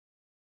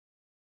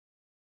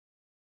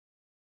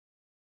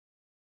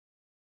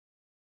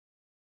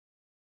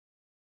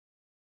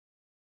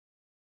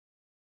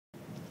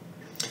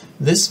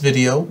This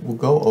video will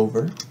go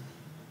over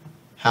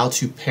how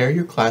to pair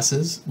your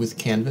classes with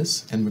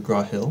Canvas and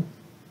McGraw-Hill,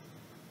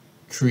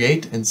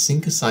 create and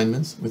sync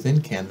assignments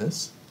within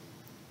Canvas,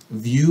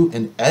 view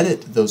and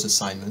edit those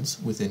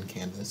assignments within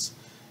Canvas,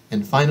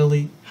 and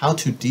finally, how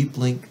to deep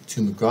link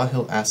to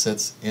McGraw-Hill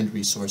assets and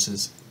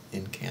resources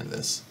in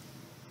Canvas.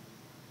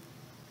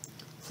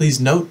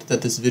 Please note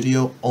that this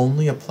video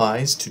only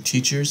applies to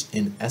teachers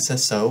in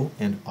SSO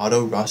and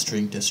auto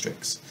rostering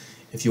districts.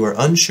 If you are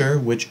unsure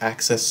which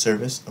access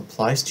service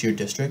applies to your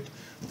district,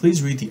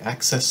 please read the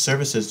Access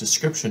Services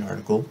description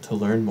article to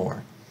learn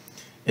more.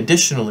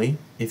 Additionally,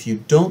 if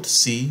you don't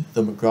see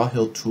the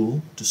McGraw-Hill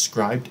tool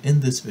described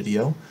in this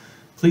video,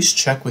 please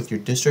check with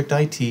your district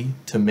IT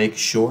to make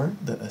sure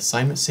that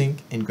Assignment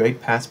Sync and Grade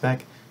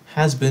Passback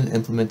has been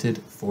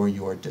implemented for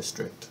your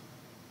district.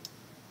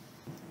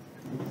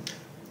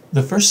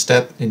 The first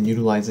step in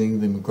utilizing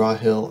the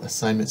McGraw-Hill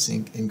Assignment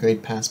Sync and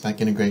Grade Passback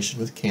integration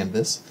with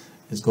Canvas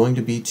is going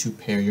to be to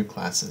pair your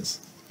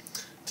classes.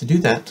 To do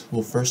that,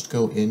 we'll first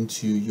go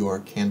into your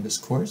Canvas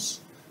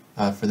course.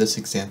 For this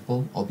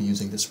example, I'll be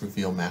using this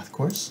Reveal Math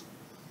course.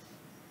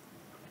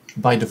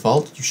 By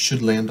default, you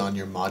should land on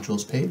your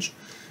modules page,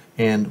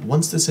 and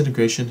once this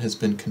integration has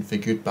been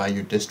configured by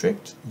your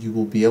district, you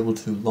will be able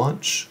to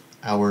launch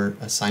our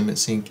Assignment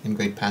Sync and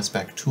Grade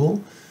Passback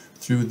tool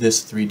through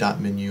this three-dot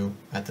menu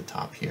at the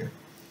top here.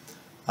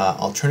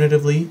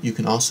 Alternatively, you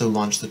can also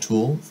launch the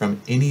tool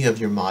from any of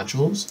your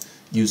modules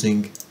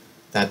using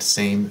that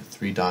same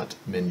three-dot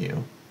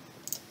menu.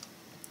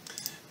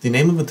 The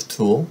name of the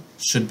tool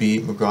should be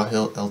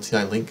McGraw-Hill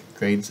LTI Link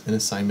Grades and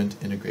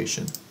Assignment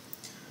Integration.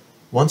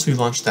 Once we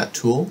launch that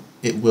tool,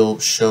 it will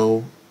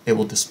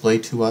display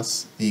to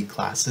us the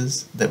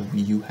classes that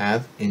you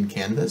have in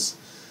Canvas.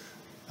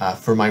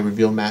 For my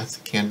Reveal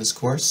Math Canvas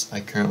course, I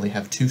currently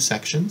have two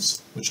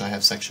sections, which I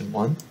have Section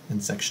 1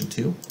 and Section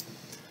 2.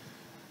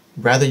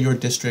 Rather your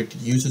district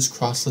uses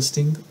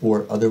cross-listing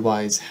or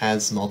otherwise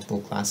has multiple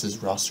classes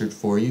rostered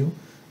for you,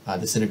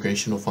 this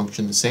integration will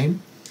function the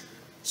same.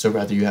 So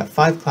rather you have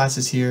 5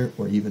 classes here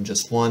or even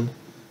just one,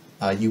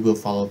 you will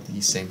follow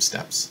these same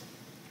steps.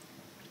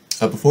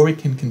 Before we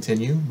can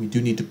continue, we do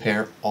need to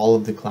pair all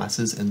of the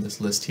classes in this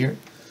list here.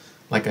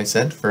 Like I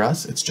said, for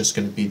us, it's just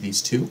going to be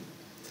these two.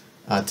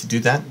 To do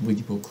that,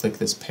 we will click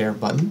this pair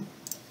button.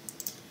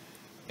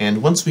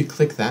 And once we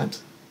click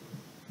that,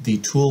 the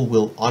tool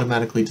will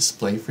automatically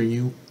display for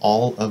you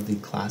all of the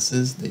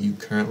classes that you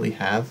currently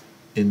have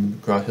in the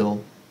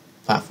McGraw-Hill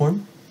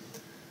platform.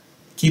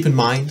 Keep in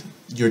mind,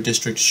 your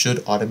district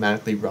should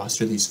automatically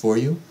roster these for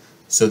you,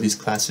 so these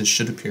classes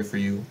should appear for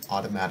you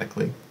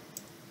automatically.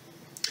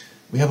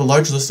 We have a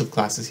large list of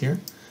classes here.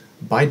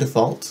 By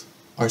default,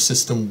 our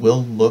system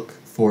will look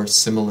for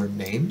similar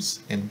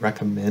names and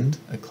recommend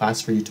a class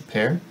for you to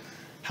pair.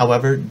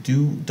 However,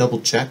 do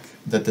double check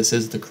that this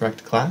is the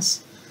correct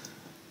class,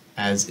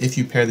 as if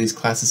you pair these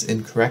classes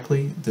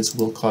incorrectly, this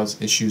will cause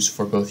issues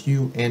for both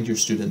you and your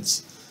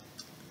students.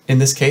 In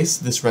this case,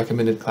 this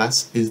recommended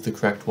class is the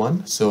correct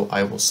one, so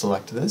I will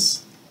select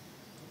this.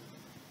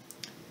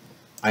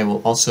 I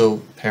will also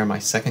pair my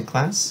second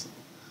class,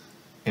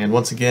 and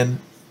once again,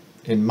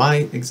 in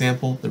my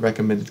example, the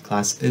recommended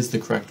class is the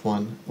correct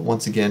one, but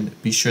once again,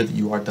 be sure that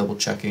you are double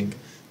checking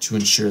to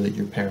ensure that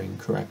you're pairing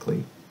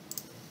correctly.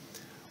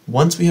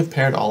 Once we have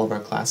paired all of our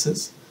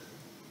classes,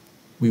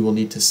 we will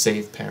need to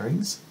save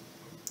pairings.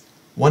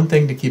 One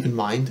thing to keep in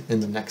mind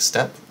in the next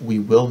step, we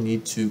will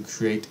need to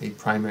create a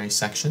primary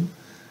section,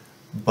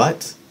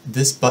 but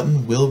this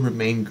button will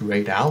remain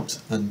grayed out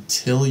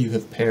until you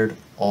have paired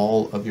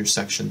all of your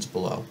sections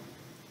below.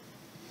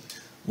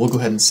 We'll go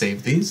ahead and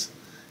save these.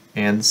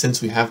 And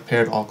since we have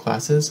paired all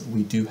classes,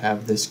 we do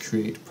have this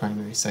Create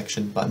Primary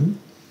Section button.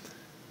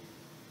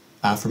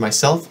 For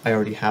myself, I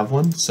already have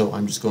one, so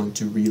I'm just going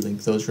to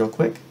relink those real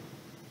quick.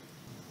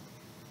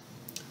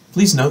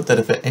 Please note that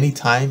if at any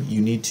time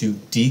you need to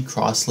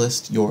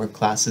de-cross-list your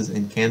classes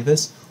in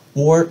Canvas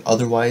or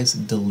otherwise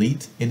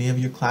delete any of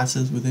your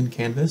classes within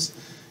Canvas,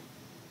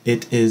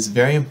 it is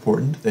very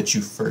important that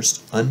you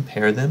first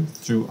unpair them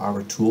through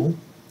our tool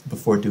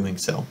before doing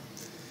so.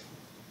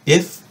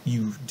 If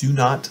you do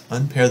not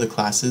unpair the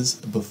classes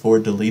before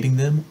deleting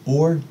them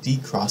or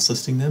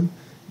de-cross-listing them,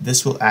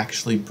 this will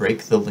actually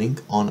break the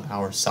link on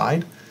our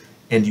side,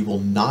 and you will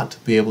not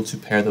be able to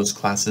pair those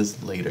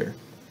classes later.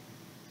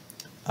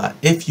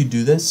 If you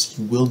do this,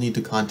 you will need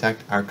to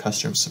contact our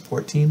customer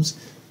support teams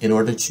in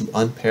order to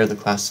unpair the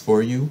class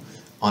for you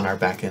on our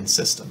backend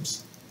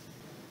systems.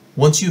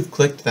 Once you've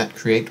clicked that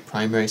Create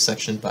Primary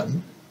Section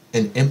button,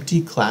 an empty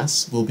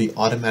class will be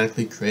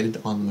automatically created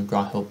on the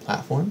McGraw-Hill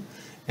platform,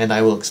 and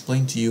I will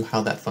explain to you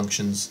how that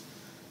functions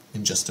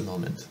in just a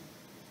moment.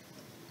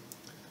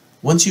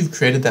 Once you've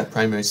created that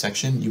primary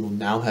section, you will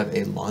now have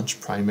a Launch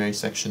Primary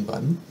Section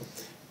button.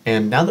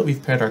 And now that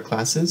we've paired our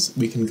classes,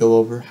 we can go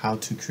over how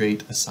to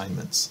create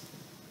assignments.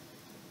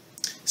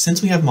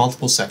 Since we have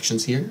multiple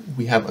sections here,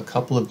 we have a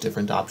couple of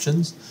different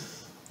options.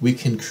 We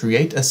can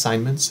create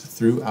assignments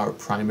through our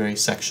primary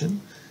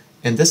section,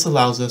 and this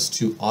allows us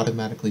to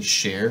automatically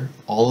share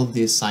all of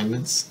the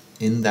assignments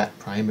in that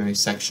primary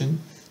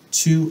section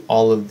to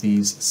all of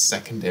these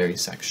secondary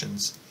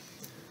sections.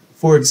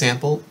 For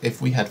example,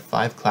 if we had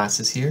 5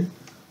 classes here,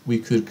 we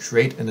could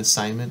create an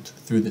assignment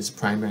through this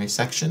primary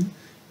section,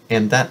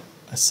 and that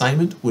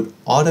assignment would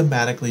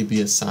automatically be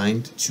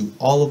assigned to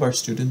all of our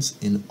students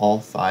in all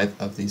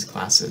 5 of these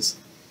classes.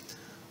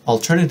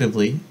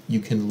 Alternatively, you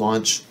can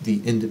launch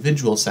the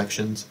individual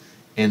sections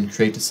and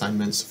create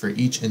assignments for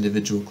each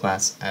individual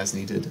class as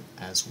needed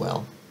as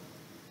well.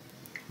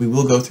 We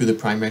will go through the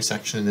primary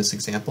section in this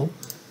example.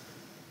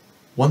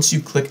 Once you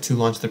click to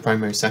launch the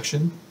primary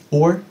section,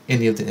 or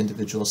any of the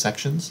individual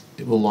sections,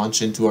 it will launch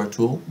into our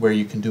tool where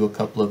you can do a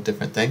couple of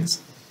different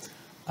things.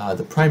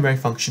 The primary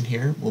function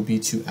here will be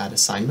to add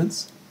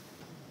assignments,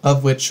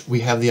 of which we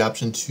have the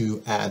option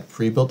to add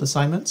pre-built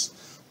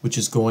assignments, which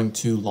is going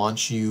to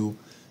launch you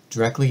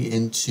directly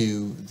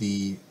into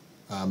the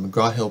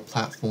McGraw-Hill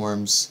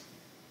platform's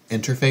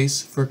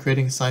interface for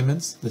creating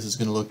assignments. This is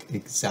going to look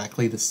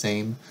exactly the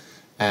same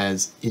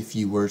as if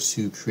you were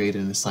to create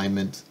an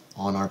assignment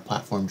on our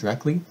platform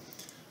directly.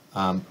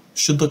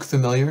 Should look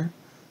familiar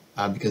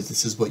because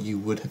this is what you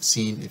would have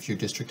seen if your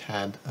district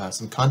had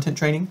some content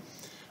training.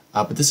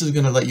 But this is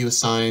going to let you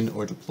assign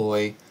or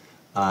deploy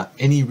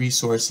any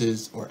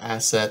resources or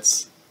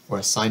assets or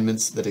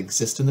assignments that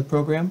exist in the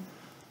program.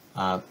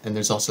 And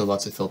there's also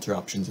lots of filter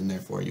options in there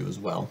for you as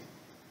well.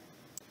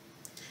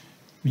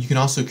 You can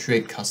also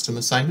create custom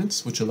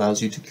assignments, which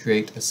allows you to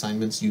create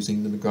assignments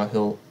using the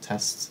McGraw-Hill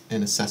tests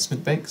and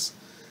assessment banks.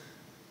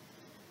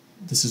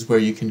 This is where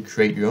you can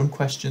create your own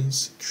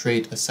questions,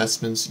 create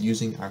assessments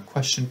using our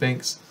question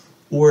banks,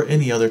 or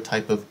any other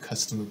type of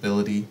custom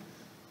ability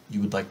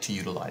you would like to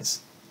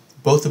utilize.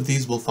 Both of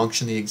these will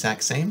function the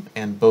exact same,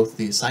 and both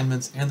the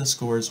assignments and the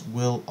scores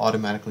will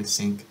automatically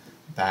sync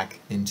back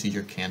into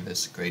your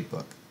Canvas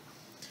gradebook.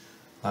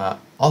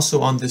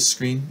 Also on this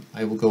screen,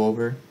 I will go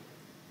over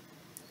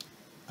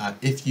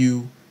if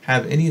you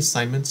have any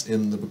assignments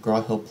in the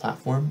McGraw-Hill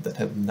platform that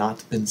have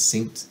not been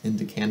synced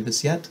into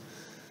Canvas yet,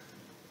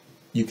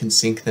 you can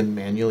sync them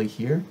manually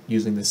here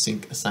using the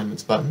Sync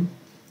Assignments button,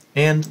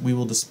 and we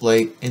will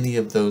display any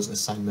of those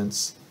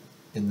assignments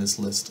in this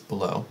list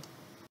below.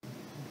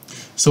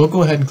 So we'll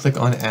go ahead and click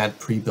on Add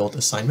Pre-Built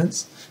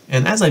Assignments,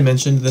 and as I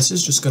mentioned, this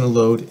is just going to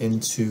load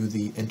into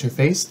the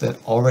interface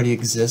that already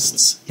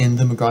exists in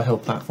the McGraw-Hill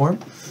platform.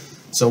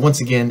 So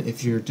once again,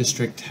 if your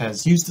district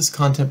has used this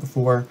content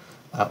before,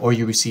 or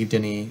you received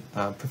any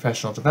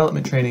professional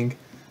development training,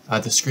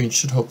 the screen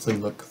should hopefully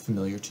look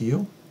familiar to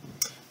you.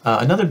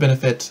 Another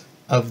benefit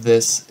of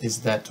this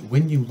is that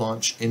when you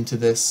launch into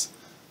this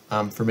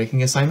for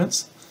making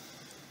assignments,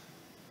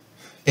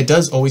 it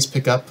does always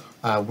pick up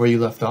where you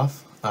left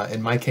off.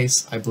 In my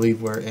case, I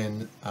believe we're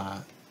in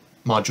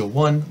Module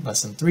 1,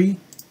 Lesson 3,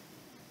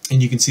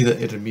 and you can see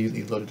that it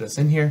immediately loaded us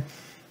in here,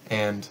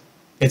 and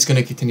it's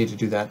going to continue to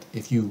do that.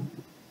 If you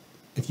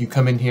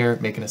come in here,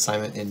 make an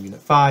assignment in Unit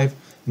 5,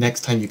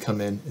 next time you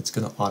come in, it's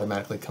going to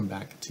automatically come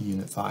back to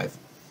Unit 5.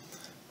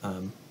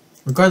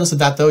 Regardless of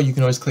that though, you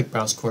can always click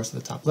Browse Course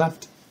at the top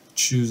left,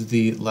 choose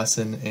the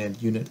lesson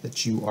and unit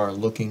that you are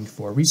looking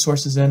for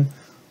resources in.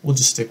 We'll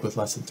just stick with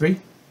Lesson 3.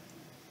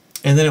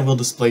 And then it will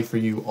display for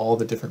you all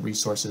the different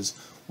resources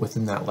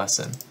within that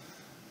lesson.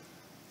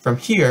 From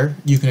here,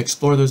 you can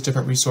explore those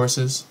different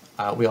resources.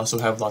 We also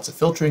have lots of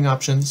filtering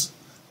options.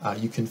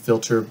 You can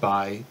filter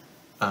by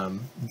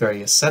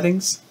various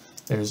settings.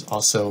 There's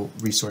also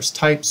resource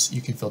types.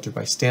 You can filter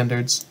by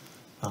standards.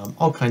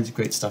 All kinds of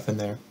great stuff in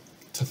there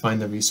to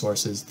find the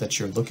resources that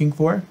you're looking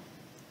for.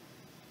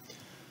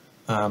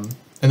 And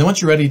then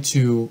once you're ready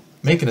to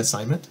make an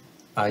assignment,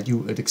 you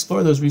would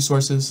explore those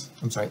resources,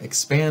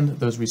 expand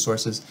those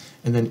resources,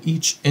 and then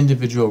each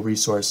individual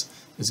resource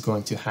is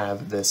going to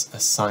have this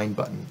Assign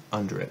button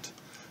under it.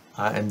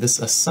 And this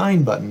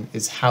Assign button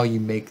is how you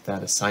make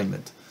that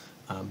assignment.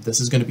 This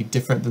is going to be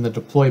different than the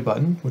Deploy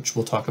button, which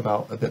we'll talk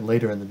about a bit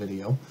later in the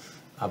video.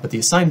 But the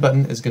Assign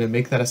button is going to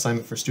make that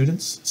assignment for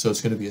students, so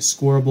it's going to be a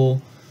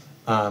scoreable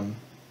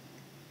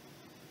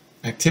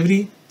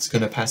activity. It's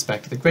going to pass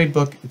back to the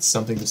gradebook. It's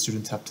something the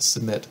students have to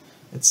submit,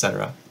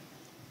 etc.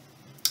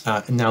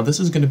 And now this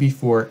is going to be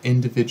for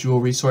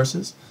individual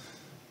resources.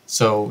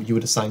 So you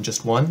would assign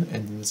just one,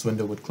 and then this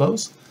window would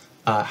close.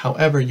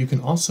 However, you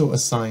can also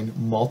assign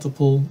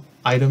multiple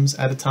items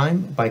at a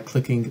time by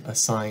clicking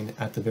Assign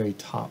at the very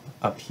top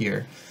up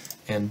here.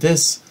 And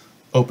this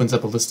opens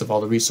up a list of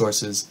all the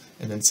resources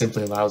and then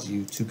simply allows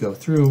you to go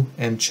through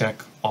and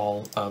check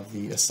all of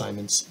the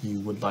assignments you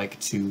would like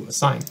to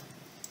assign.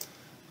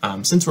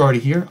 Since we're already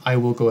here, I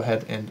will go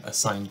ahead and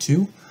assign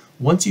 2.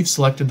 Once you've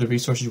selected the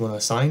resource you want to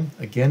assign,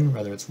 again,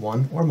 whether it's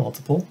one or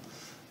multiple,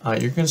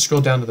 you're going to scroll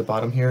down to the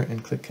bottom here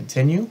and click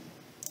Continue.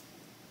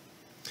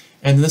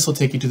 And this will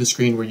take you to the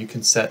screen where you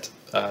can set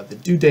the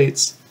due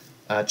dates,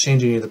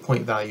 change any of the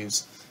point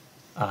values,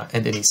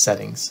 and any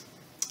settings.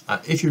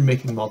 If you're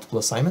making multiple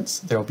assignments,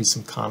 there will be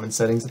some common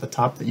settings at the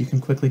top that you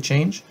can quickly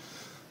change.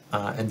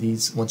 And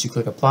these, once you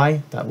click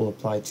Apply, that will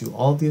apply to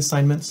all of the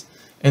assignments.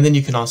 And then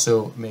you can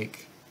also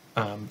make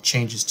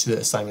changes to the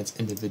assignments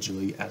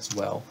individually as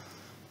well.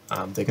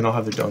 They can all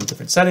have their own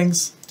different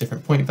settings,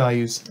 different point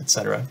values,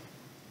 etc.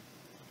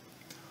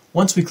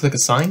 Once we click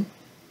Assign,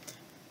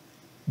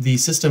 the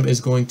system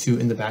is going to,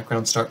 in the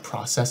background, start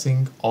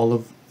processing all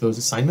of those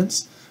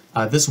assignments.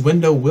 This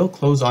window will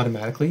close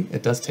automatically.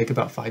 It does take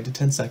about 5 to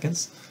 10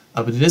 seconds,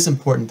 but it is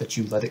important that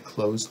you let it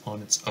close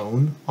on its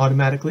own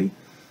automatically.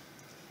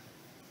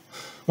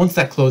 Once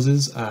that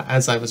closes,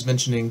 as I was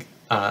mentioning,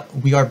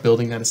 we are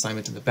building that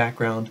assignment in the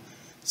background,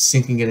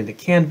 syncing it into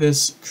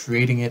Canvas,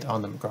 creating it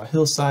on the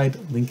McGraw-Hill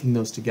side, linking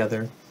those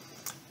together,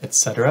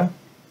 etc.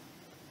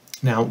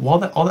 Now,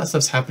 while all that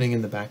stuff's happening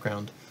in the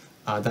background,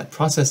 that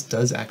process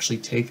does actually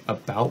take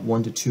about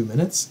 1 to 2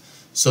 minutes.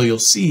 So you'll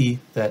see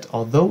that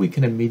although we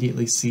can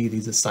immediately see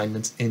these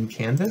assignments in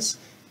Canvas,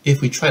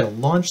 if we try to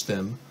launch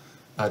them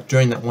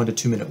during that 1 to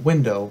 2 minute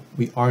window,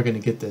 we are going to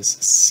get this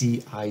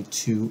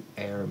CI2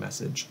 error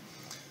message.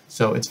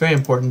 So it's very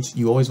important.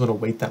 You always want to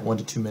wait that 1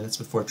 to 2 minutes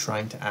before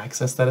trying to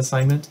access that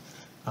assignment.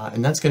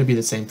 And that's going to be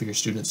the same for your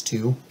students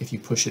too, if you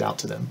push it out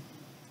to them.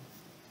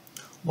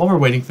 While we're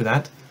waiting for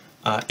that,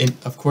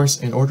 of course,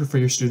 in order for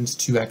your students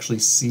to actually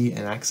see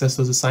and access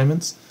those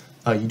assignments,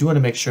 you do want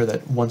to make sure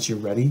that once you're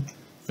ready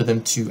for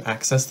them to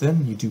access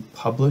them, you do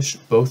publish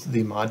both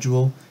the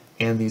module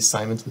and the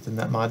assignments within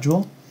that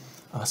module.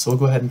 So we'll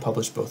go ahead and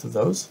publish both of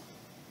those.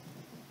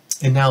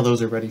 And now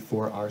those are ready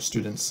for our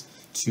students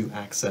to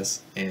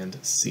access and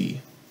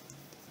see.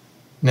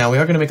 Now we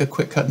are going to make a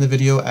quick cut in the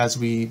video as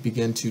we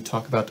begin to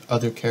talk about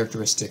other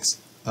characteristics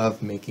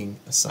of making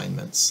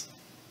assignments.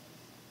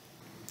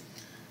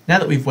 Now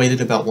that we've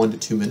waited about 1 to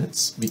 2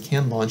 minutes, we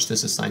can launch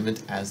this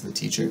assignment as the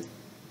teacher.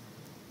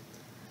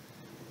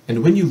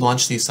 And when you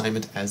launch the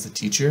assignment as the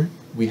teacher,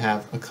 we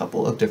have a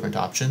couple of different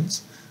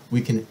options.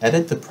 We can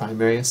edit the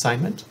primary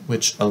assignment,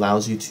 which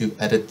allows you to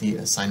edit the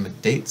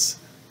assignment dates,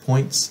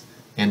 points,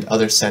 and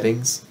other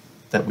settings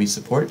that we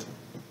support.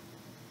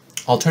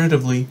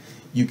 Alternatively,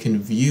 you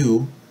can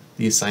view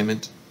the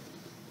assignment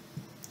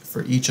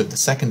for each of the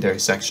secondary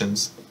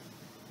sections,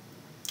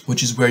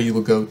 which is where you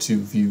will go to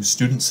view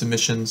student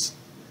submissions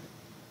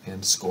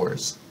and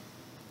scores.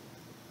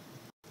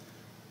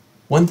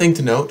 One thing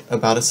to note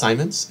about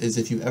assignments is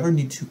if you ever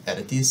need to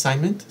edit the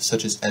assignment,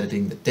 such as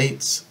editing the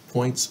dates,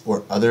 points,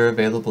 or other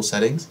available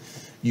settings,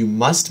 you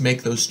must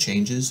make those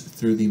changes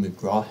through the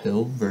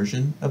McGraw-Hill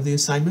version of the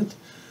assignment.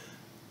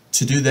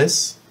 To do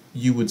this,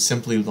 you would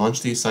simply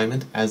launch the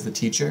assignment as the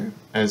teacher,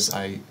 as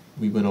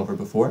we went over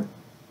before.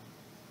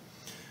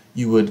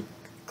 You would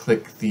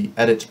click the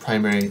Edit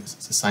Primary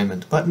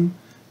Assignment button,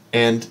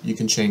 and you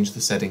can change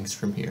the settings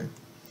from here.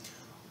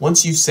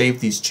 Once you save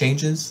these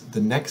changes, the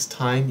next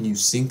time you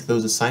sync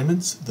those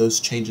assignments, those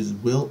changes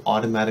will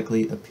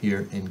automatically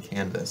appear in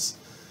Canvas.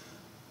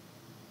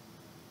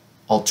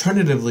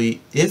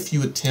 Alternatively, if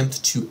you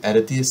attempt to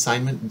edit the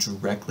assignment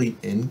directly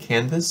in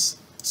Canvas,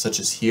 such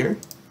as here,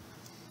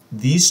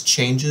 these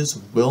changes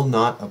will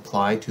not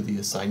apply to the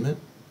assignment,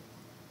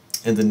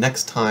 and the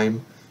next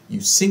time you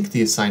sync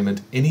the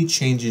assignment, any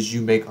changes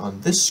you make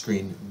on this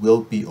screen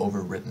will be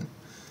overwritten.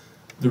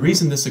 The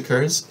reason this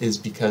occurs is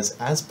because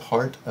as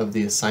part of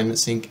the assignment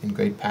sync and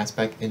grade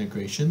passback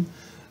integration,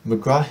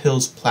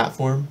 McGraw-Hill's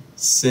platform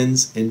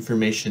sends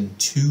information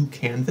to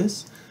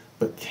Canvas,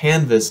 but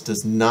Canvas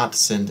does not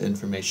send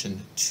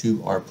information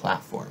to our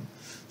platform.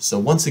 So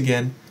once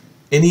again,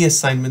 any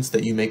assignments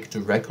that you make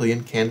directly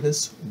in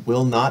Canvas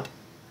will not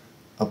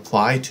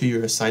apply to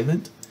your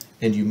assignment,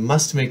 and you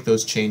must make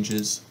those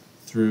changes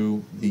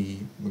through the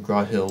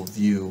McGraw-Hill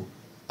view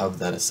of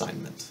that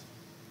assignment.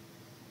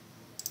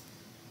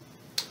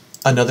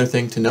 Another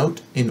thing to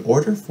note, in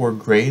order for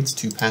grades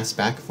to pass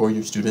back for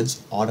your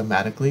students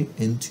automatically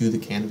into the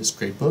Canvas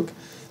gradebook,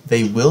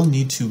 they will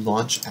need to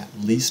launch at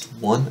least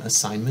one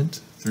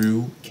assignment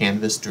through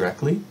Canvas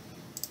directly.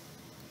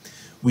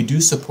 We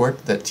do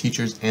support that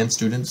teachers and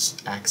students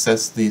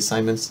access the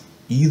assignments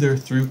either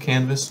through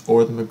Canvas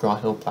or the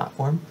McGraw-Hill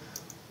platform,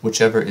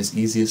 whichever is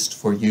easiest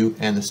for you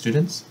and the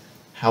students.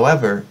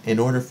 However, in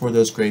order for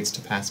those grades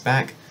to pass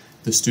back,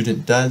 the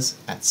student does,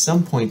 at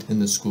some point in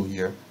the school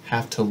year,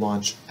 have to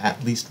launch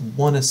at least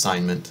one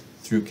assignment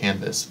through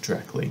Canvas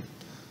directly.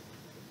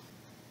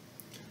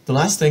 The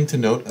last thing to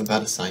note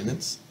about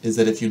assignments is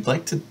that if you'd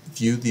like to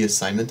view the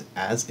assignment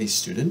as a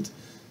student,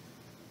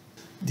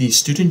 the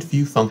student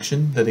view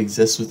function that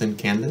exists within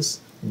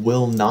Canvas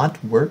will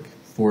not work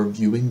for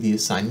viewing the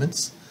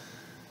assignments.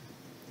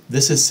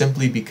 This is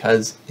simply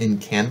because in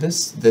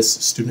Canvas, this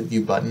student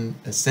view button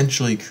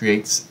essentially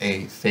creates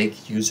a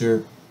fake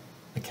user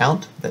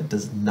account that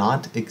does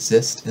not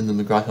exist in the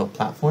McGraw-Hill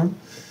platform.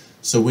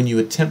 So when you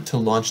attempt to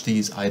launch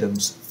these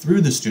items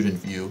through the student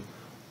view,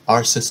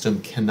 our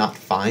system cannot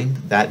find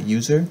that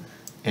user,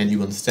 and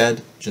you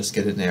instead just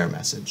get an error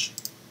message.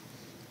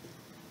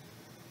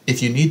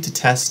 If you need to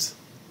test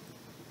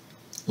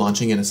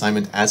launching an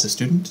assignment as a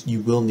student, you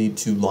will need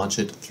to launch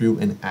it through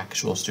an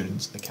actual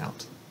student's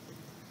account.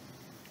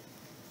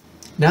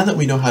 Now that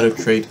we know how to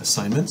create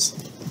assignments,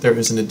 there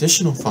is an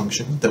additional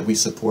function that we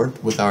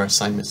support with our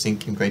assignment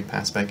sync and grade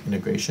passback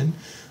integration,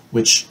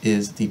 which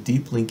is the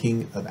deep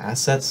linking of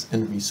assets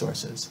and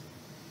resources.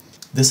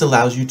 This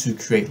allows you to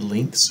create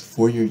links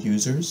for your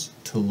users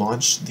to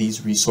launch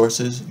these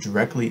resources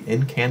directly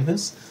in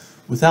Canvas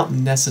without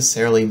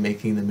necessarily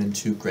making them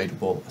into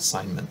gradable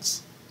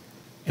assignments.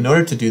 In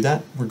order to do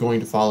that, we're going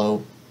to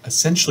follow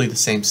essentially the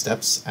same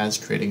steps as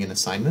creating an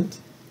assignment.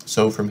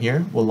 So from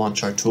here, we'll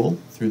launch our tool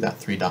through that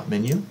three-dot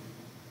menu.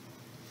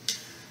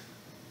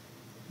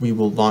 We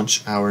will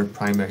launch our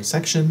primary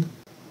section,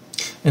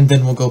 and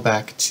then we'll go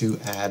back to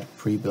add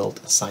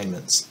pre-built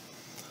assignments.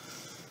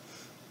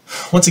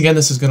 Once again,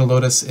 this is going to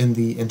load us in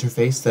the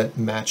interface that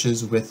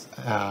matches with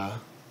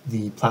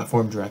the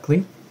platform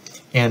directly.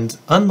 And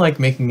unlike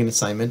making an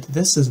assignment,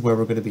 this is where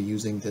we're going to be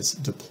using this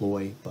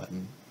deploy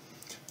button.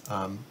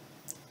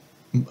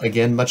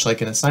 Again, much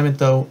like an assignment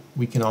though,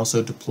 we can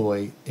also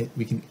deploy it.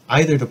 We can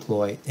either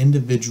deploy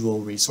individual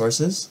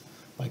resources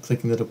by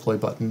clicking the deploy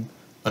button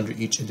under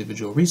each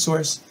individual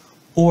resource,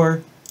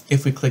 or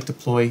if we click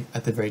deploy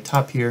at the very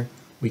top here,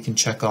 we can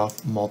check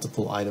off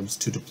multiple items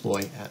to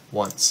deploy at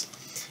once.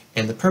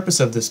 And the purpose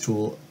of this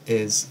tool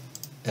is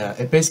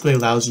it basically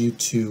allows you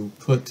to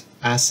put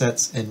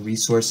assets and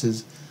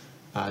resources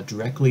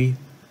directly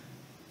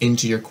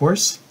into your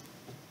course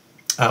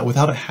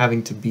without it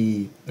having to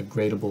be a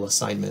gradable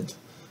assignment.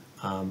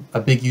 A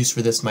big use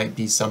for this might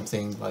be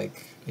something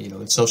like,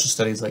 in social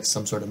studies, like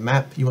some sort of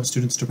map you want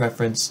students to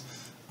reference,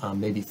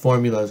 maybe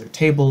formulas or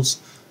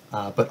tables,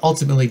 but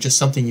ultimately just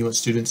something you want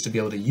students to be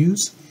able to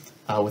use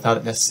without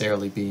it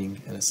necessarily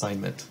being an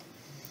assignment.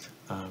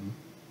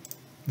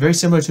 Very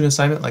similar to an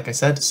assignment, like I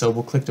said, so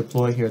we'll click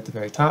deploy here at the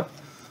very top.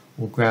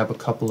 We'll grab a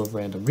couple of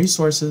random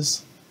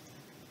resources,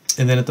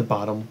 and then at the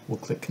bottom, we'll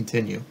click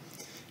continue.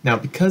 Now,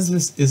 because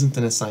this isn't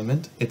an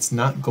assignment, it's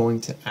not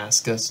going to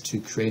ask us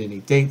to create any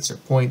dates or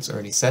points or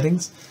any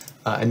settings,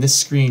 and this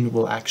screen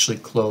will actually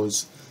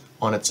close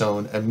on its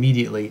own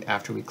immediately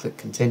after we click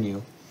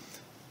continue.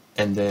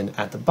 And then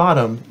at the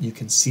bottom, you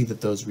can see that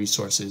those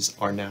resources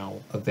are now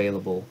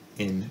available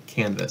in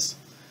Canvas.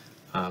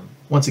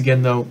 Once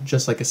again though,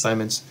 just like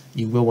assignments,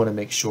 you will want to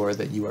make sure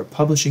that you are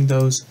publishing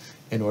those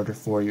in order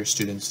for your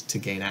students to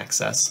gain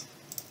access.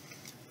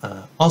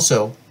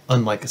 Also,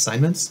 unlike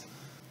assignments,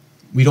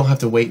 we don't have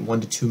to wait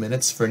 1 to 2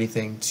 minutes for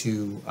anything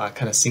to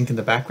kind of sync in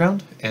the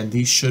background, and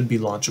these should be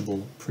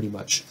launchable pretty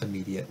much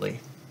immediately.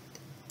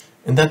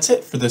 And that's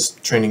it for this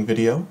training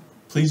video.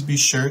 Please be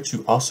sure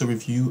to also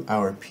review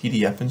our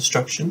PDF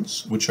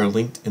instructions, which are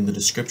linked in the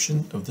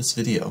description of this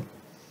video.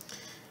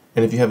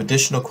 And if you have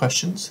additional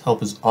questions,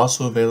 help is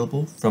also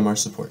available from our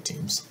support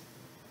teams.